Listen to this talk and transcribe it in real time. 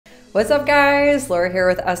What's up guys, Laura here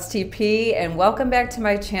with STP and welcome back to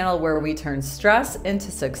my channel where we turn stress into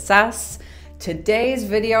success. Today's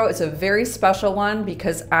video is a very special one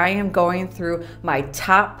because I am going through my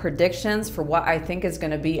top predictions for what I think is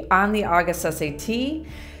going to be on the August SAT.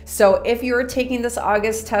 So if you're taking this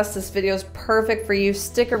August test, this video is perfect for you.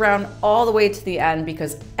 Stick around all the way to the end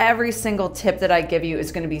because every single tip that I give you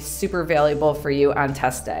is going to be super valuable for you on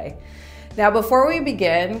test day. Now, before we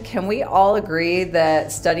begin, can we all agree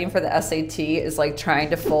that studying for the SAT is like trying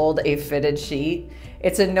to fold a fitted sheet?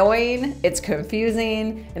 It's annoying, it's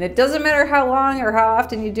confusing, and it doesn't matter how long or how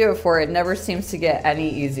often you do it for, it never seems to get any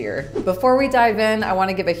easier. Before we dive in, I want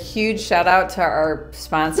to give a huge shout out to our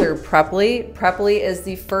sponsor, Preply. Preply is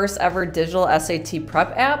the first ever digital SAT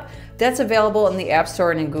prep app that's available in the App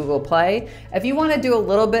Store and in Google Play. If you want to do a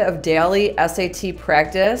little bit of daily SAT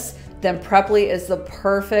practice, then Preply is the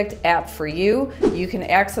perfect app for you. You can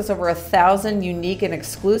access over 1,000 unique and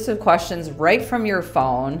exclusive questions right from your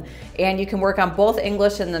phone, and you can work on both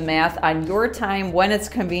English and the math on your time when it's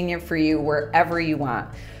convenient for you, wherever you want.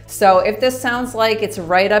 So if this sounds like it's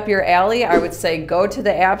right up your alley, I would say go to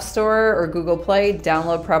the App Store or Google Play,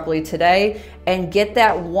 download Preply today, and get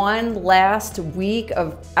that one last week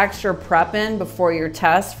of extra prep in before your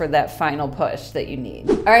test for that final push that you need.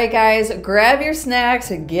 All right, guys, grab your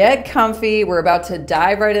snacks, get comfy. We're about to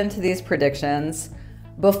dive right into these predictions.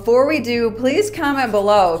 Before we do, please comment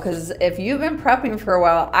below, because if you've been prepping for a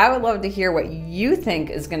while, I would love to hear what you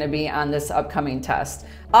think is going to be on this upcoming test.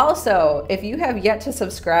 Also, if you have yet to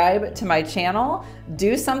subscribe to my channel,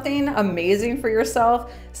 do something amazing for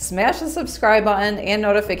yourself. Smash the subscribe button and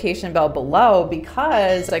notification bell below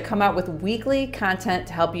because I come out with weekly content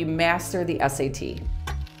to help you master the SAT.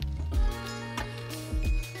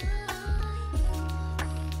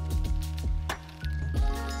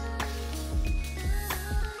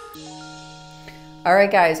 All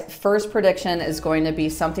right, guys, first prediction is going to be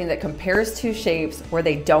something that compares two shapes where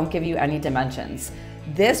they don't give you any dimensions.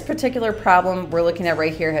 This particular problem we're looking at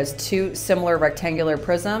right here has two similar rectangular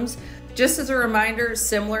prisms. Just as a reminder,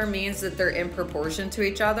 similar means that they're in proportion to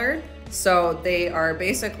each other. So they are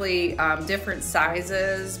basically different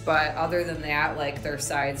sizes, but other than that, like their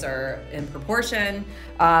sides are in proportion.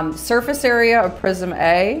 Surface area of prism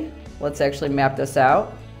A, let's actually map this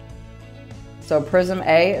out. So prism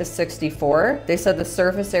A is 64. They said the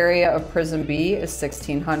surface area of prism B is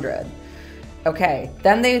 1600. Okay,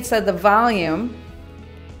 then they said the volume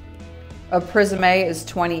of prism A is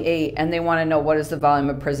 28, and they want to know what is the volume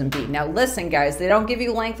of prism B. Now listen guys, they don't give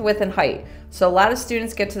you length, width, and height. So a lot of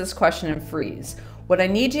students get to this question and freeze. What I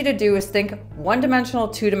need you to do is think one-dimensional,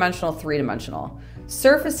 two-dimensional, three-dimensional.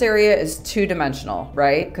 Surface area is two-dimensional,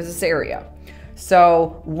 right? Because it's area.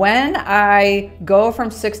 So when I go from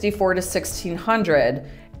 64 to 1600,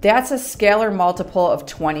 that's a scalar multiple of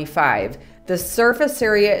 25. The surface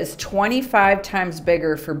area is 25 times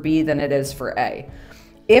bigger for B than it is for A.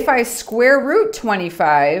 If I square root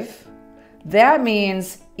 25, that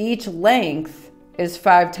means each length is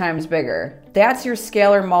 5 times bigger. That's your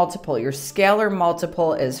scalar multiple. Your scalar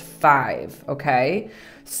multiple is 5, okay?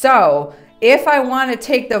 So if I want to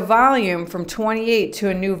take the volume from 28 to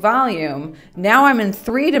a new volume, now I'm in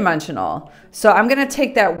three-dimensional. So I'm going to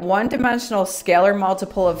take that one-dimensional scalar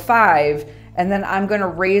multiple of 5, and then I'm going to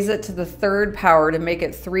raise it to the third power to make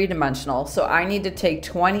it three-dimensional. So I need to take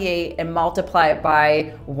 28 and multiply it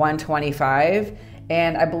by 125,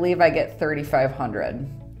 and I believe I get 3,500.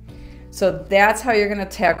 So that's how you're going to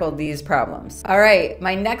tackle these problems. All right,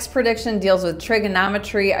 my next prediction deals with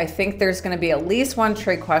trigonometry. I think there's going to be at least one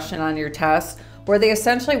trig question on your test where they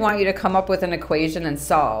essentially want you to come up with an equation and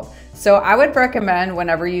solve. So I would recommend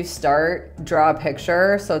whenever you start, draw a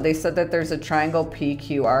picture. So they said that there's a triangle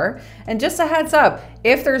PQR. And just a heads up,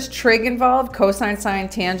 if there's trig involved, cosine, sine,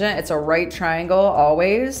 tangent, it's a right triangle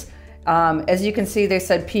always. As you can see, they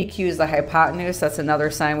said PQ is the hypotenuse. That's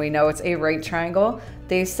another sign we know it's a right triangle.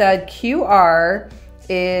 They said QR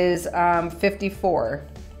is 54.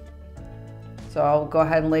 So I'll go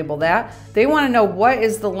ahead and label that. They want to know what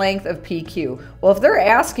is the length of PQ. Well, if they're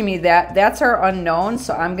asking me that, that's our unknown.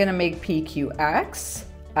 So I'm going to make PQX,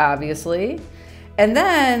 obviously. And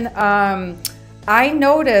then I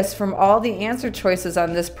noticed from all the answer choices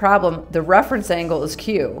on this problem, the reference angle is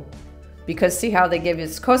Q. Because see how they give you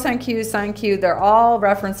cosine Q, sine Q, they're all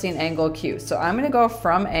referencing angle Q. So I'm going to go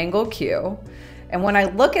from angle Q. And when I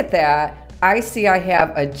look at that, I see I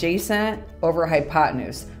have adjacent over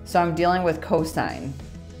hypotenuse. So I'm dealing with cosine.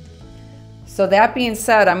 So that being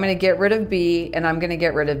said, I'm going to get rid of B and I'm going to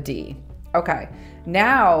get rid of D. Okay,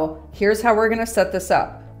 now here's how we're going to set this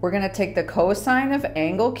up. We're going to take the cosine of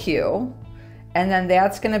angle Q and then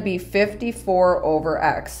that's going to be 54 over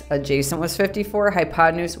x. Adjacent was 54,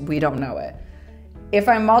 hypotenuse, we don't know it. If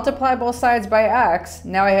I multiply both sides by x,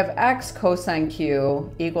 now I have x cosine q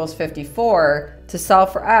equals 54. To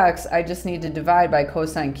solve for x, I just need to divide by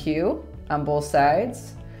cosine q on both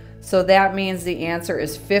sides. So that means the answer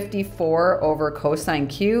is 54 over cosine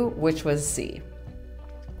q, which was C.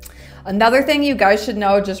 Another thing you guys should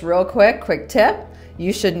know, just real quick tip,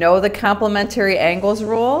 you should know the complementary angles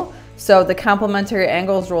rule. So the complementary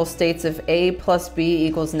angles rule states if A plus B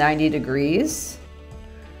equals 90 degrees,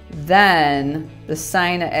 then the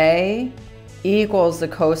sine of A equals the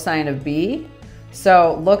cosine of B.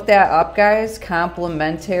 So look that up, guys,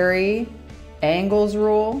 complementary angles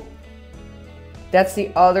rule. That's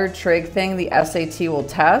the other trig thing the SAT will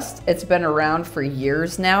test. It's been around for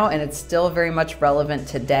years now, and it's still very much relevant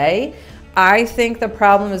today. I think the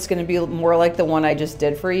problem is going to be more like the one I just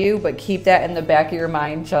did for you, but keep that in the back of your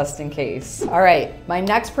mind just in case. All right, my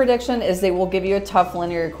next prediction is they will give you a tough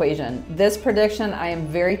linear equation. This prediction I am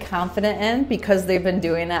very confident in because they've been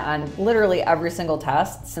doing it on literally every single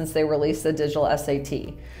test since they released the digital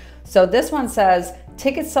SAT. So this one says,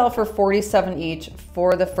 tickets sell for $47 each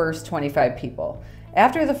for the first 25 people.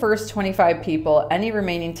 After the first 25 people, any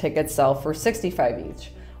remaining tickets sell for $65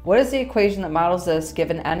 each. What is the equation that models this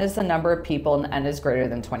given n is the number of people and n is greater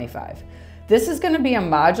than 25? This is going to be a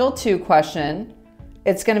module 2 question.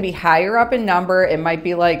 It's going to be higher up in number. It might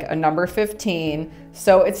be like a number 15.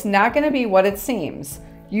 So it's not going to be what it seems.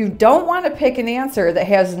 You don't want to pick an answer that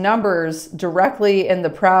has numbers directly in the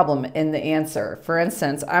problem in the answer. For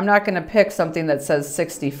instance, I'm not going to pick something that says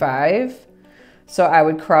 65. So I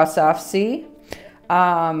would cross off C.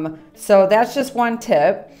 So that's just one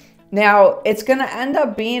tip. Now, it's going to end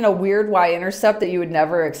up being a weird y-intercept that you would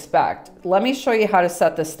never expect. Let me show you how to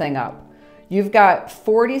set this thing up. You've got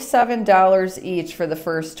 $47 each for the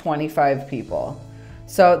first 25 people.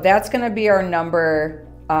 So that's going to be our number,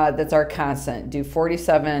 that's our constant. Do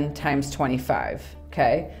 47 times 25,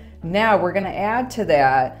 okay? Now, we're going to add to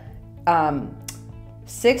that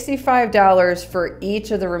 $65 for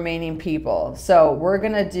each of the remaining people. So we're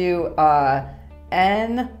going to do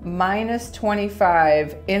n minus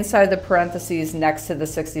 25 inside the parentheses next to the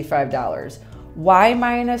 $65. Why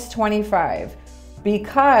minus 25?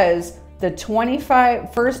 Because the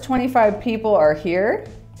first 25 people are here.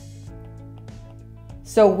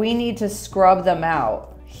 So we need to scrub them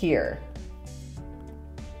out here.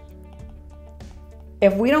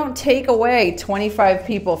 If we don't take away 25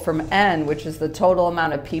 people from n, which is the total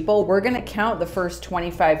amount of people, we're going to count the first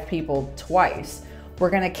 25 people twice. We're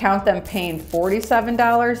going to count them paying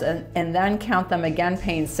 $47 and then count them again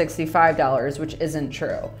paying $65, which isn't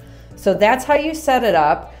true. So that's how you set it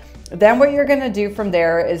up. Then what you're going to do from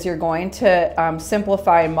there is you're going to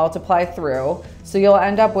simplify and multiply through. So you'll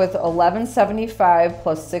end up with 1175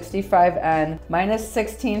 plus 65n minus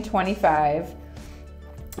 1625.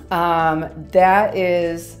 That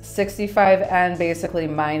is 65n basically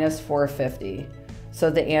minus 450. So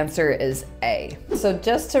the answer is A. So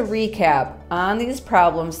just to recap, on these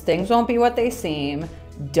problems, things won't be what they seem.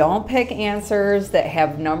 Don't pick answers that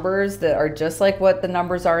have numbers that are just like what the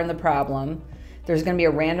numbers are in the problem. There's going to be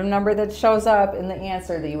a random number that shows up in the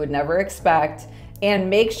answer that you would never expect. And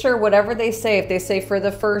make sure whatever they say, if they say for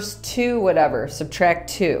the first 2 whatever, subtract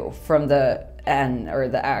 2 from the n or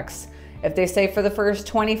the x. If they say for the first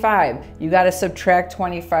 25, you got to subtract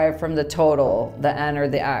 25 from the total, the n or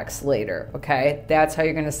the x later, okay? That's how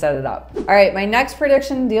you're going to set it up. All right, my next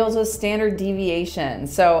prediction deals with standard deviation.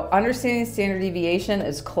 So understanding standard deviation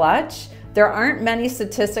is clutch. There aren't many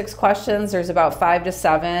statistics questions. There's about 5 to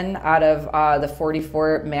 7 out of the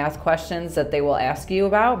 44 math questions that they will ask you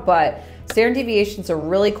about, but standard deviation is a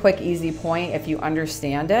really quick, easy point if you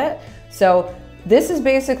understand it. So this is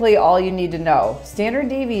basically all you need to know. Standard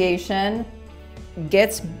deviation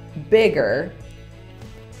gets bigger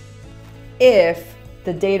if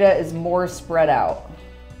the data is more spread out,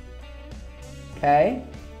 okay?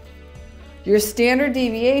 Your standard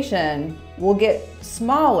deviation will get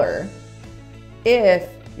smaller if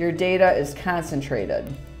your data is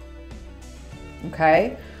concentrated,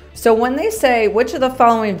 okay? So when they say which of the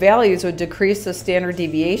following values would decrease the standard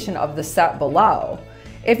deviation of the set below,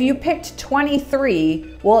 if you picked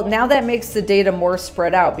 23, well, now that makes the data more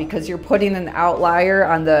spread out because you're putting an outlier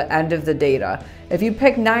on the end of the data. If you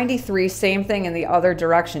pick 93, same thing in the other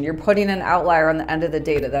direction. You're putting an outlier on the end of the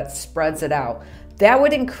data that spreads it out. That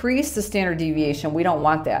would increase the standard deviation. We don't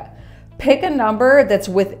want that. Pick a number that's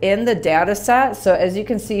within the data set. So as you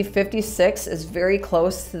can see, 56 is very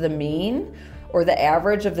close to the mean. or the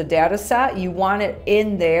average of the data set, you want it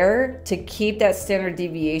in there to keep that standard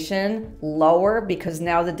deviation lower, because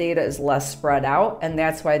now the data is less spread out, and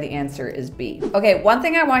that's why the answer is B. Okay, one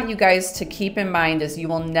thing I want you guys to keep in mind is you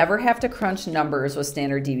will never have to crunch numbers with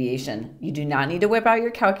standard deviation. You do not need to whip out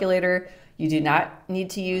your calculator. You do not need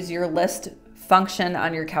to use your list function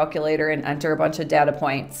on your calculator and enter a bunch of data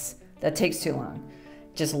points. That takes too long.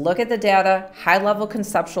 Just look at the data, high-level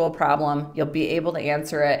conceptual problem. You'll be able to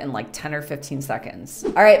answer it in like 10 or 15 seconds.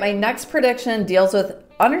 All right, my next prediction deals with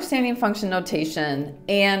understanding function notation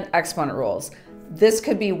and exponent rules. This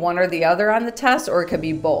could be one or the other on the test, or it could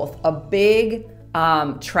be both. A big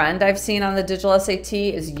trend I've seen on the digital SAT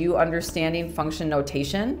is you understanding function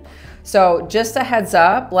notation. So just a heads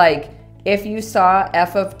up, like if you saw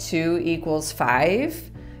f of 2 equals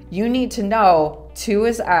 5, you need to know 2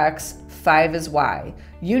 is x, 5 is y.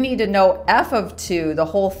 You need to know f of 2, the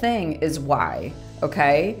whole thing is y,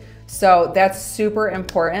 okay? So that's super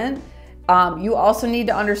important. You also need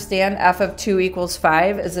to understand f of 2 equals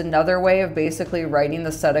 5 is another way of basically writing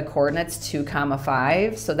the set of coordinates 2,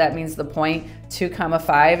 5. So that means the point 2,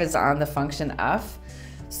 5 is on the function f.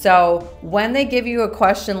 So when they give you a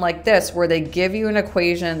question like this, where they give you an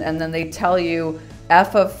equation and then they tell you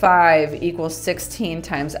f of 5 equals 16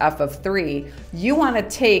 times f of 3, you want to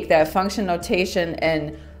take that function notation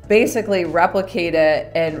and basically replicate it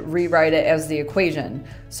and rewrite it as the equation.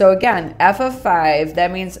 So again, f of 5,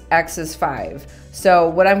 that means x is 5. So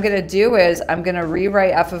what I'm going to do is I'm going to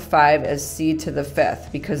rewrite f of 5 as c to the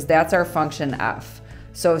 5th, because that's our function f.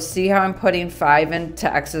 So see how I'm putting 5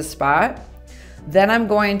 into x's spot? Then I'm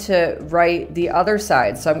going to write the other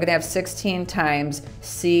side. So I'm going to have 16 times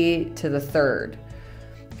c to the 3rd.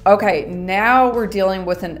 Okay, now we're dealing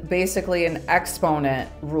with basically an exponent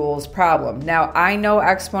rules problem. Now I know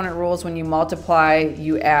exponent rules, when you multiply,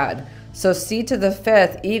 you add. So c to the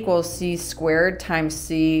 5th equals c squared times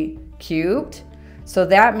c cubed. So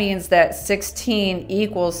that means that 16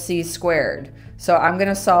 equals c squared. So I'm going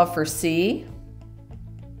to solve for c.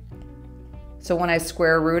 So when I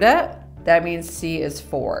square root it, that means c is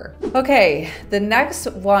 4. Okay, the next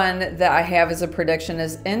one that I have as a prediction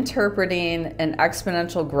is interpreting an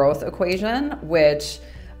exponential growth equation, which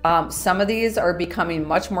some of these are becoming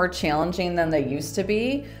much more challenging than they used to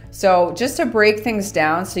be. So just to break things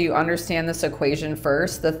down so you understand this equation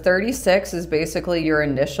first, the 36 is basically your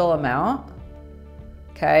initial amount,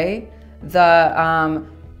 okay? The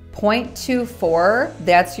 0.24,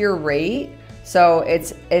 that's your rate. So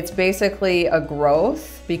it's basically a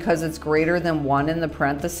growth because it's greater than 1 in the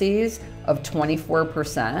parentheses of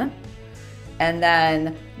 24%. And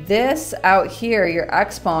then this out here, your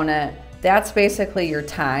exponent, that's basically your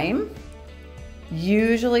time.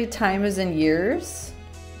 Usually time is in years.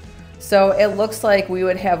 So it looks like we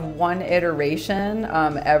would have one iteration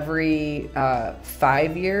every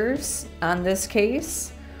 5 years on this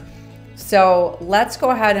case. So let's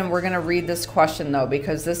go ahead and we're going to read this question though,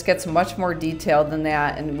 because this gets much more detailed than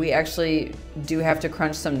that, and we actually do have to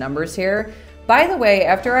crunch some numbers here. By the way,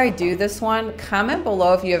 after I do this one, comment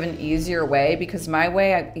below if you have an easier way, because my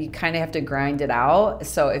way, you kind of have to grind it out.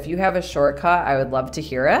 So if you have a shortcut, I would love to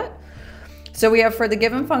hear it. So we have, for the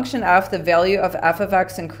given function f, the value of f of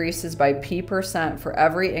x increases by p% for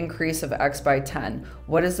every increase of x by 10.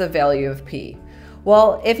 What is the value of p?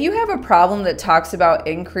 Well, if you have a problem that talks about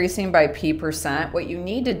increasing by p%, what you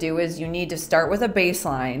need to do is you need to start with a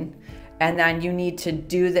baseline, and then you need to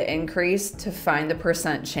do the increase to find the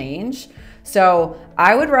percent change. So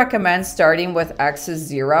I would recommend starting with x is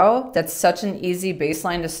 0. That's such an easy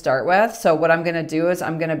baseline to start with. So what I'm going to do is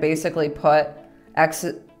I'm going to basically put x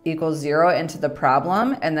equals 0 into the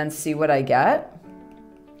problem and then see what I get.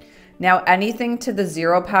 Now anything to the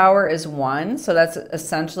 0 power is 1, so that's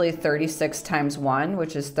essentially 36 times 1,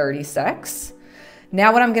 which is 36.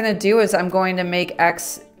 Now what I'm going to do is I'm going to make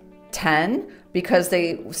x 10, because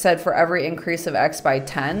they said for every increase of x by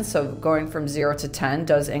 10, so going from 0 to 10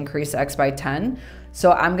 does increase x by 10.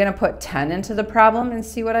 So I'm going to put 10 into the problem and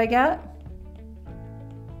see what I get.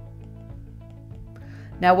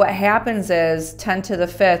 Now what happens is 10 to the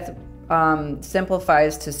 5th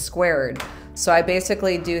simplifies to squared. So I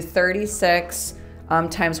basically do 36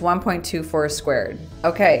 times 1.24 squared.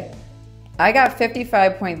 Okay, I got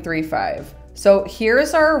 55.35. So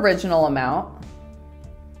here's our original amount.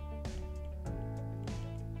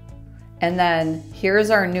 And then here's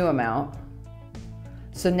our new amount.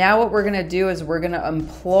 So now what we're gonna do is we're gonna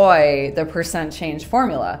employ the percent change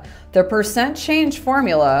formula. The percent change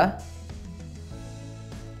formula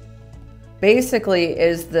basically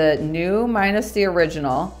is the new minus the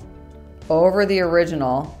original over the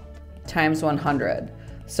original times 100.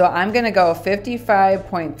 So I'm gonna go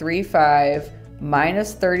 55.35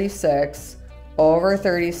 minus 36 over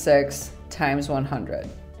 36 times 100.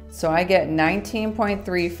 So I get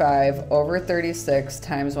 19.35 over 36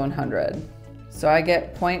 times 100. So I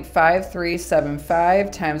get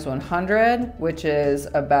 0.5375 times 100, which is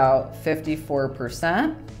about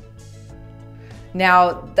 54%.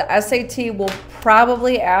 Now, the SAT will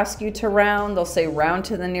probably ask you to round. They'll say round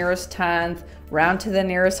to the nearest tenth, round to the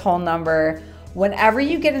nearest whole number. Whenever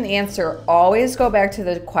you get an answer, always go back to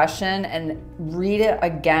the question and read it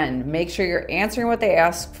again. Make sure you're answering what they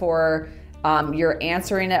ask for. You're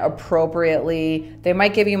answering it appropriately. They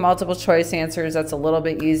might give you multiple choice answers. That's a little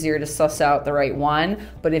bit easier to suss out the right one.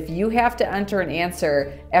 But if you have to enter an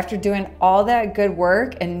answer after doing all that good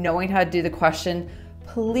work and knowing how to do the question,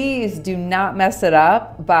 please do not mess it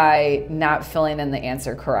up by not filling in the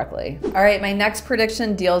answer correctly. All right, my next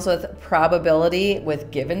prediction deals with probability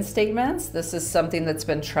with given statements. This is something that's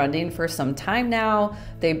been trending for some time now.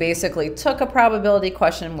 They basically took a probability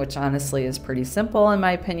question, which honestly is pretty simple in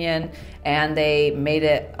my opinion, and they made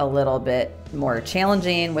it a little bit more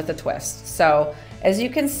challenging with a twist. So as you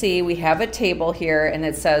can see, we have a table here and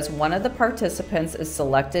it says one of the participants is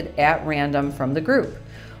selected at random from the group.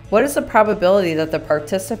 What is the probability that the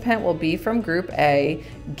participant will be from group A,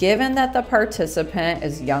 given that the participant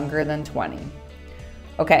is younger than 20?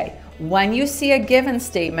 Okay, when you see a given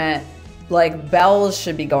statement, like bells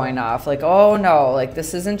should be going off, like, oh no, like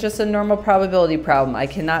this isn't just a normal probability problem. I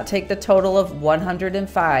cannot take the total of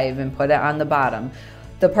 105 and put it on the bottom.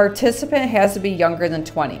 The participant has to be younger than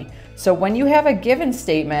 20. So when you have a given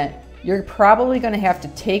statement, you're probably going to have to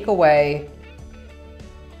take away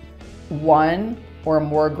one or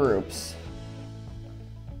more groups.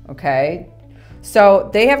 Okay,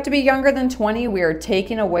 so they have to be younger than 20. We are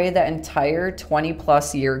taking away the entire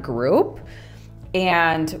 20+ year group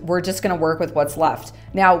and we're just going to work with what's left.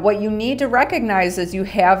 Now, what you need to recognize is you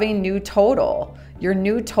have a new total. Your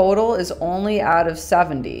new total is only out of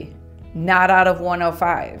 70, not out of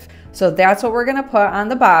 105. So that's what we're going to put on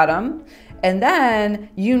the bottom. And then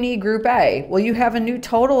you need group A. Well, you have a new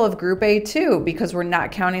total of group A too, because we're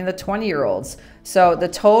not counting the 20-year-olds. So the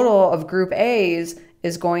total of group A's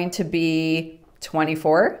is going to be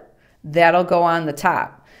 24. That'll go on the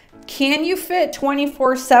top. Can you fit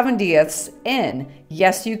 24/70ths in?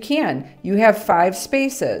 Yes, you can. You have 5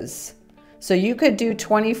 spaces. So you could do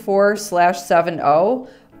 24/70,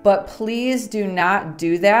 but please do not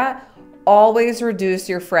do that. Always reduce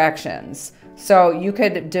your fractions. So you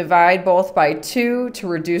could divide both by 2 to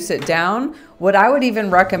reduce it down. What I would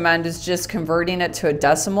even recommend is just converting it to a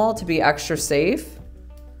decimal to be extra safe.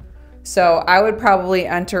 So I would probably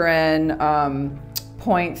enter in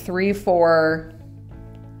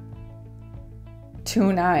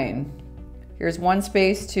 0.3429. Here's 1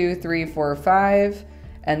 space, 2, 3, 4, 5,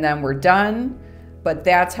 and then we're done. But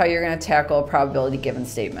that's how you're going to tackle a probability given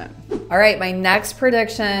statement. All right, my next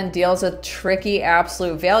prediction deals with tricky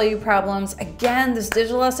absolute value problems. Again, this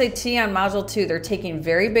digital SAT on Module 2, they're taking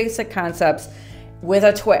very basic concepts with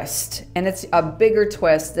a twist. And it's a bigger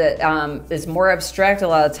twist that is more abstract a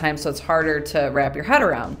lot of times, so it's harder to wrap your head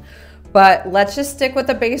around. But let's just stick with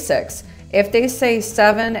the basics. If they say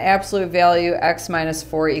 7 absolute value x minus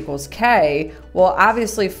 4 equals k, well,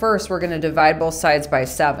 obviously first we're going to divide both sides by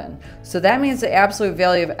 7. So that means the absolute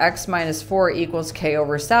value of x minus 4 equals k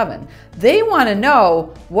over 7. They want to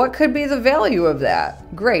know what could be the value of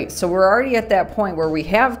that. Great, so we're already at that point where we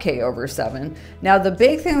have k over 7. Now the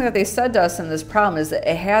big thing that they said to us in this problem is that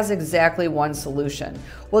it has exactly one solution.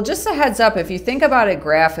 Well, just a heads up, if you think about it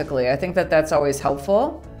graphically, I think that that's always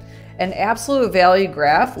helpful. An absolute value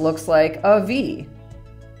graph looks like a V.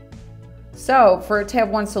 So for it to have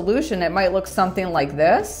one solution, it might look something like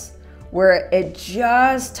this, where it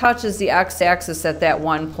just touches the x-axis at that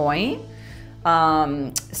one point.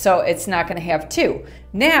 So it's not going to have 2.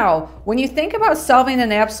 Now, when you think about solving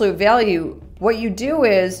an absolute value, what you do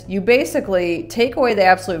is you basically take away the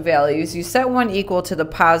absolute values, you set one equal to the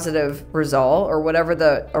positive result, or whatever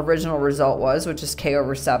the original result was, which is k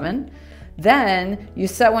over 7. Then you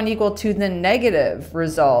set one equal to the negative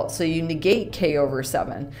result, so you negate k over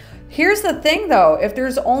 7. Here's the thing though, if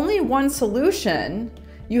there's only one solution,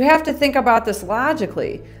 you have to think about this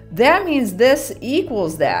logically. That means this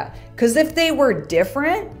equals that, because if they were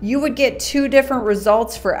different, you would get 2 different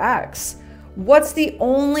results for x. What's the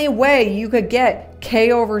only way you could get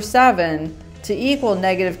k over 7 to equal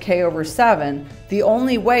negative k over 7? The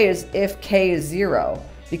only way is if k is 0.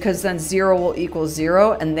 Because then 0 will equal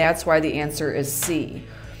 0, and that's why the answer is C.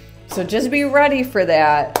 So just be ready for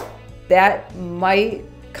that. That might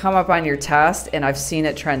come up on your test, and I've seen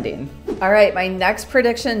it trending. All right, my next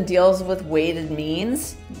prediction deals with weighted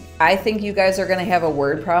means. I think you guys are gonna have a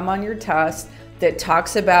word problem on your test that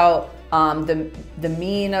talks about the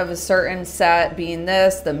mean of a certain set being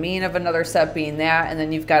this, the mean of another set being that, and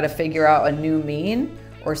then you've got to figure out a new mean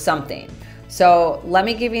or something. So let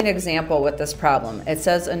me give you an example with this problem. It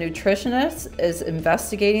says a nutritionist is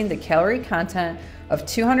investigating the calorie content of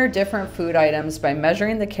 200 different food items by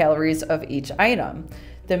measuring the calories of each item.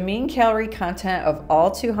 The mean calorie content of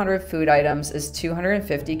all 200 food items is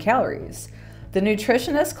 250 calories. The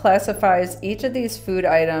nutritionist classifies each of these food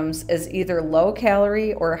items as either low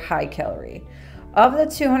calorie or high calorie. Of the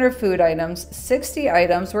 200 food items, 60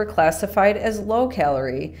 items were classified as low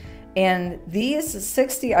calorie, and these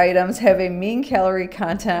 60 items have a mean calorie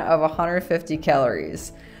content of 150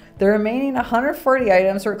 calories. The remaining 140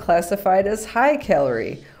 items were classified as high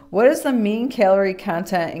calorie. What is the mean calorie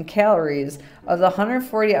content in calories of the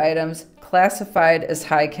 140 items classified as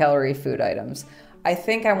high calorie food items? I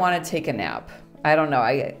think I want to take a nap. I don't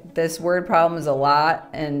know. This word problem is a lot,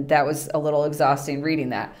 and that was a little exhausting reading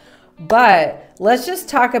that. But let's just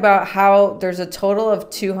talk about how there's a total of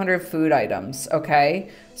 200 food items, okay?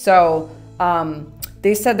 So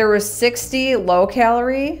they said there was 60 low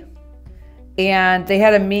calorie, and they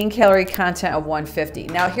had a mean calorie content of 150.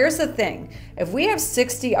 Now here's the thing. If we have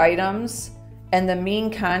 60 items and the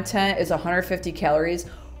mean content is 150 calories,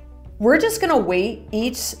 we're just gonna weight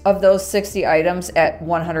each of those 60 items at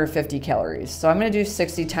 150 calories. So I'm gonna do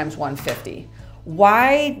 60 times 150.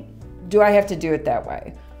 Why do I have to do it that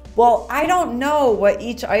way? Well, I don't know what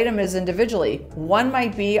each item is individually. One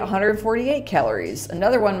might be 148 calories.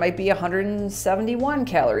 Another one might be 171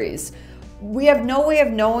 calories. We have no way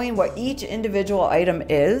of knowing what each individual item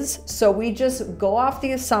is, so we just go off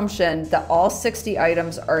the assumption that all 60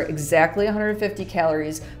 items are exactly 150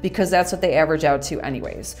 calories because that's what they average out to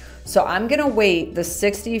anyways. So I'm gonna weight the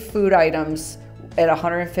 60 food items at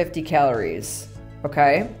 150 calories,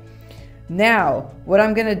 okay? Now, what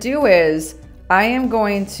I'm gonna do is I am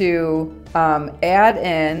going to add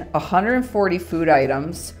in 140 food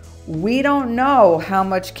items. We don't know how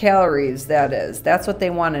much calories that is. That's what they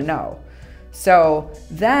wanna know. So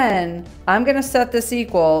then I'm gonna set this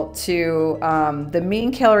equal to the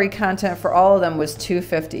mean calorie content for all of them was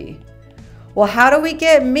 250. Well, how do we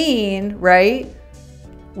get mean, right?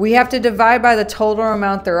 We have to divide by the total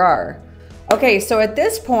amount there are. Okay, so at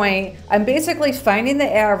this point, I'm basically finding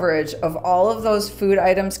the average of all of those food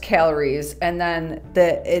items' calories, and then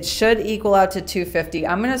it should equal out to 250.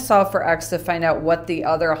 I'm gonna solve for X to find out what the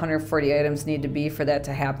other 140 items need to be for that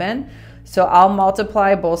to happen. So I'll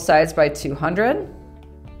multiply both sides by 200.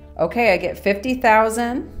 Okay, I get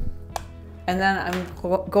 50,000. And then I'm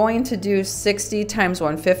going to do 60 times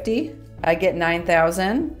 150. I get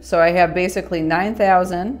 9,000. So I have basically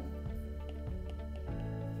 9,000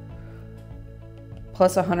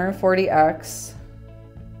 plus 140x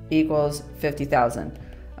equals 50,000.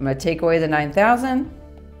 I'm going to take away the 9,000.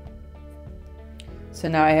 So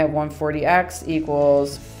now I have 140x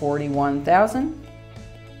equals 41,000.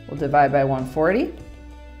 We'll divide by 140.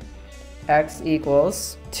 X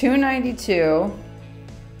equals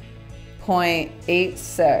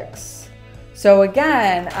 292.86. So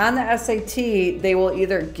again, on the SAT, they will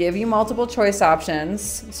either give you multiple choice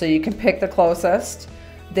options, so you can pick the closest.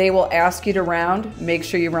 They will ask you to round, make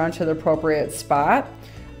sure you round to the appropriate spot.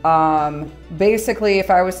 Basically, if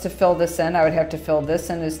I was to fill this in, I would have to fill this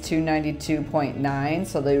in as 292.9.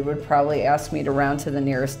 So they would probably ask me to round to the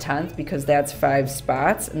nearest 10th because that's 5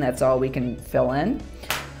 spots and that's all we can fill in.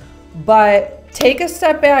 But take a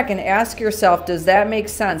step back and ask yourself, does that make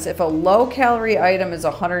sense? If a low calorie item is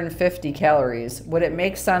 150 calories, would it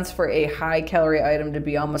make sense for a high calorie item to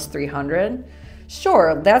be almost 300?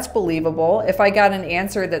 Sure, that's believable. If I got an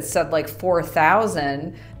answer that said like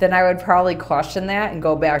 4,000, then I would probably question that and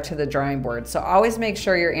go back to the drawing board. So always make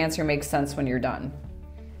sure your answer makes sense when you're done.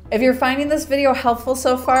 If you're finding this video helpful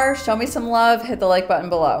so far, show me some love, hit the like button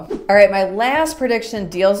below. All right, my last prediction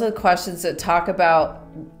deals with questions that talk about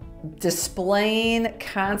displaying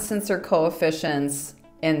constants or coefficients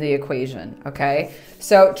in the equation, okay?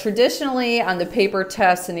 So traditionally on the paper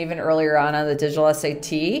tests and even earlier on the digital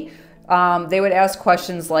SAT, they would ask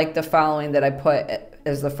questions like the following that I put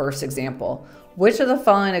as the first example. Which of the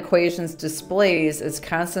following equations displays as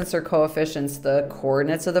constants or coefficients the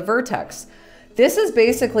coordinates of the vertex? This is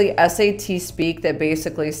basically SAT speak that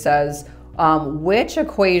basically says which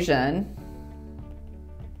equation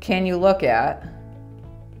can you look at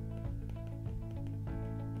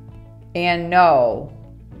and know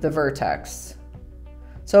the vertex?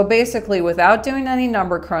 So basically, without doing any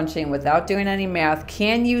number crunching, without doing any math,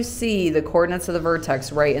 can you see the coordinates of the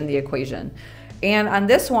vertex right in the equation? And on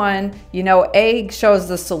this one, you know, A shows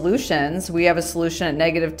the solutions. We have a solution at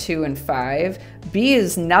 -2 and 5. B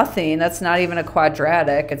is nothing. That's not even a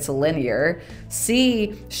quadratic. It's a linear.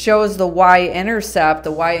 C shows the y-intercept.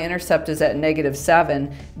 The y-intercept is at -7.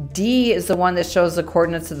 D is the one that shows the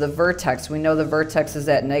coordinates of the vertex. We know the vertex is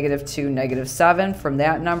at -2, -7 from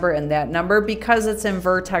that number and that number because it's in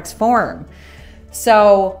vertex form.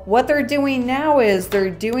 So what they're doing now is they're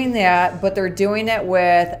doing that, but they're doing it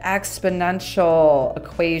with exponential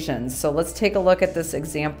equations. So let's take a look at this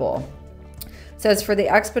example. It says for the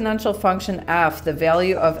exponential function f, the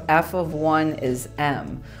value of f of 1 is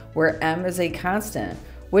m, where m is a constant.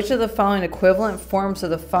 Which of the following equivalent forms of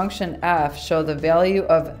the function f show the value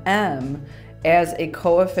of m as a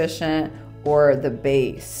coefficient or the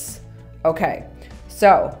base? Okay.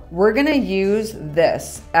 So we're gonna use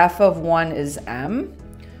this, f of 1 is m,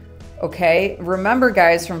 okay? Remember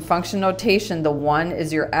guys, from function notation, the 1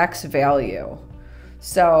 is your x value.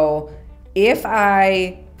 So if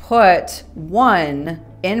I put 1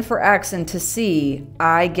 in for x into c,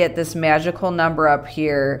 I get this magical number up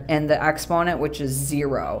here and the exponent, which is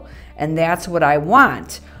 0. And that's what I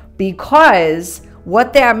want, because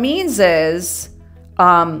what that means is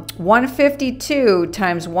 152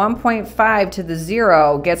 times 1.5 to the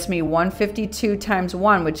 0 gets me 152 times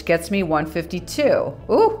 1, which gets me 152.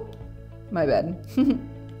 Ooh, my bad.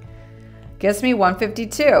 Gets me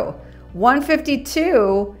 152.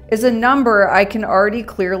 152 is a number I can already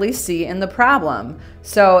clearly see in the problem.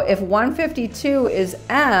 So if 152 is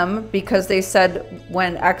m, because they said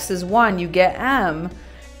when x is 1, you get m,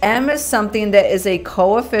 m is something that is a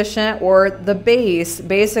coefficient or the base.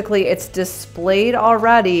 Basically, it's displayed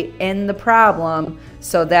already in the problem.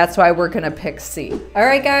 So that's why we're gonna pick C. All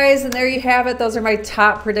right, guys, and there you have it. Those are my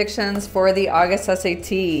top predictions for the August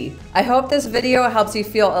SAT. I hope this video helps you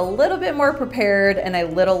feel a little bit more prepared and a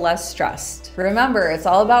little less stressed. Remember, it's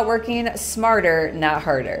all about working smarter, not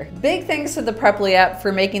harder. Big thanks to the Preply app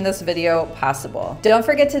for making this video possible. Don't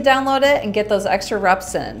forget to download it and get those extra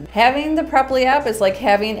reps in. Having the Preply app is like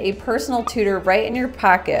having a personal tutor right in your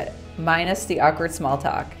pocket, minus the awkward small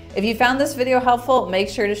talk. If you found this video helpful, make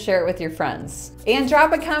sure to share it with your friends. And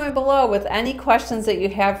drop a comment below with any questions that you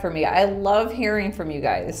have for me. I love hearing from you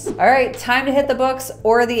guys. All right, time to hit the books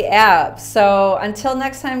or the app. So until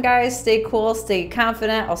next time, guys, stay cool, stay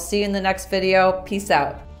confident. I'll see you in the next video. Peace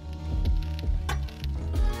out.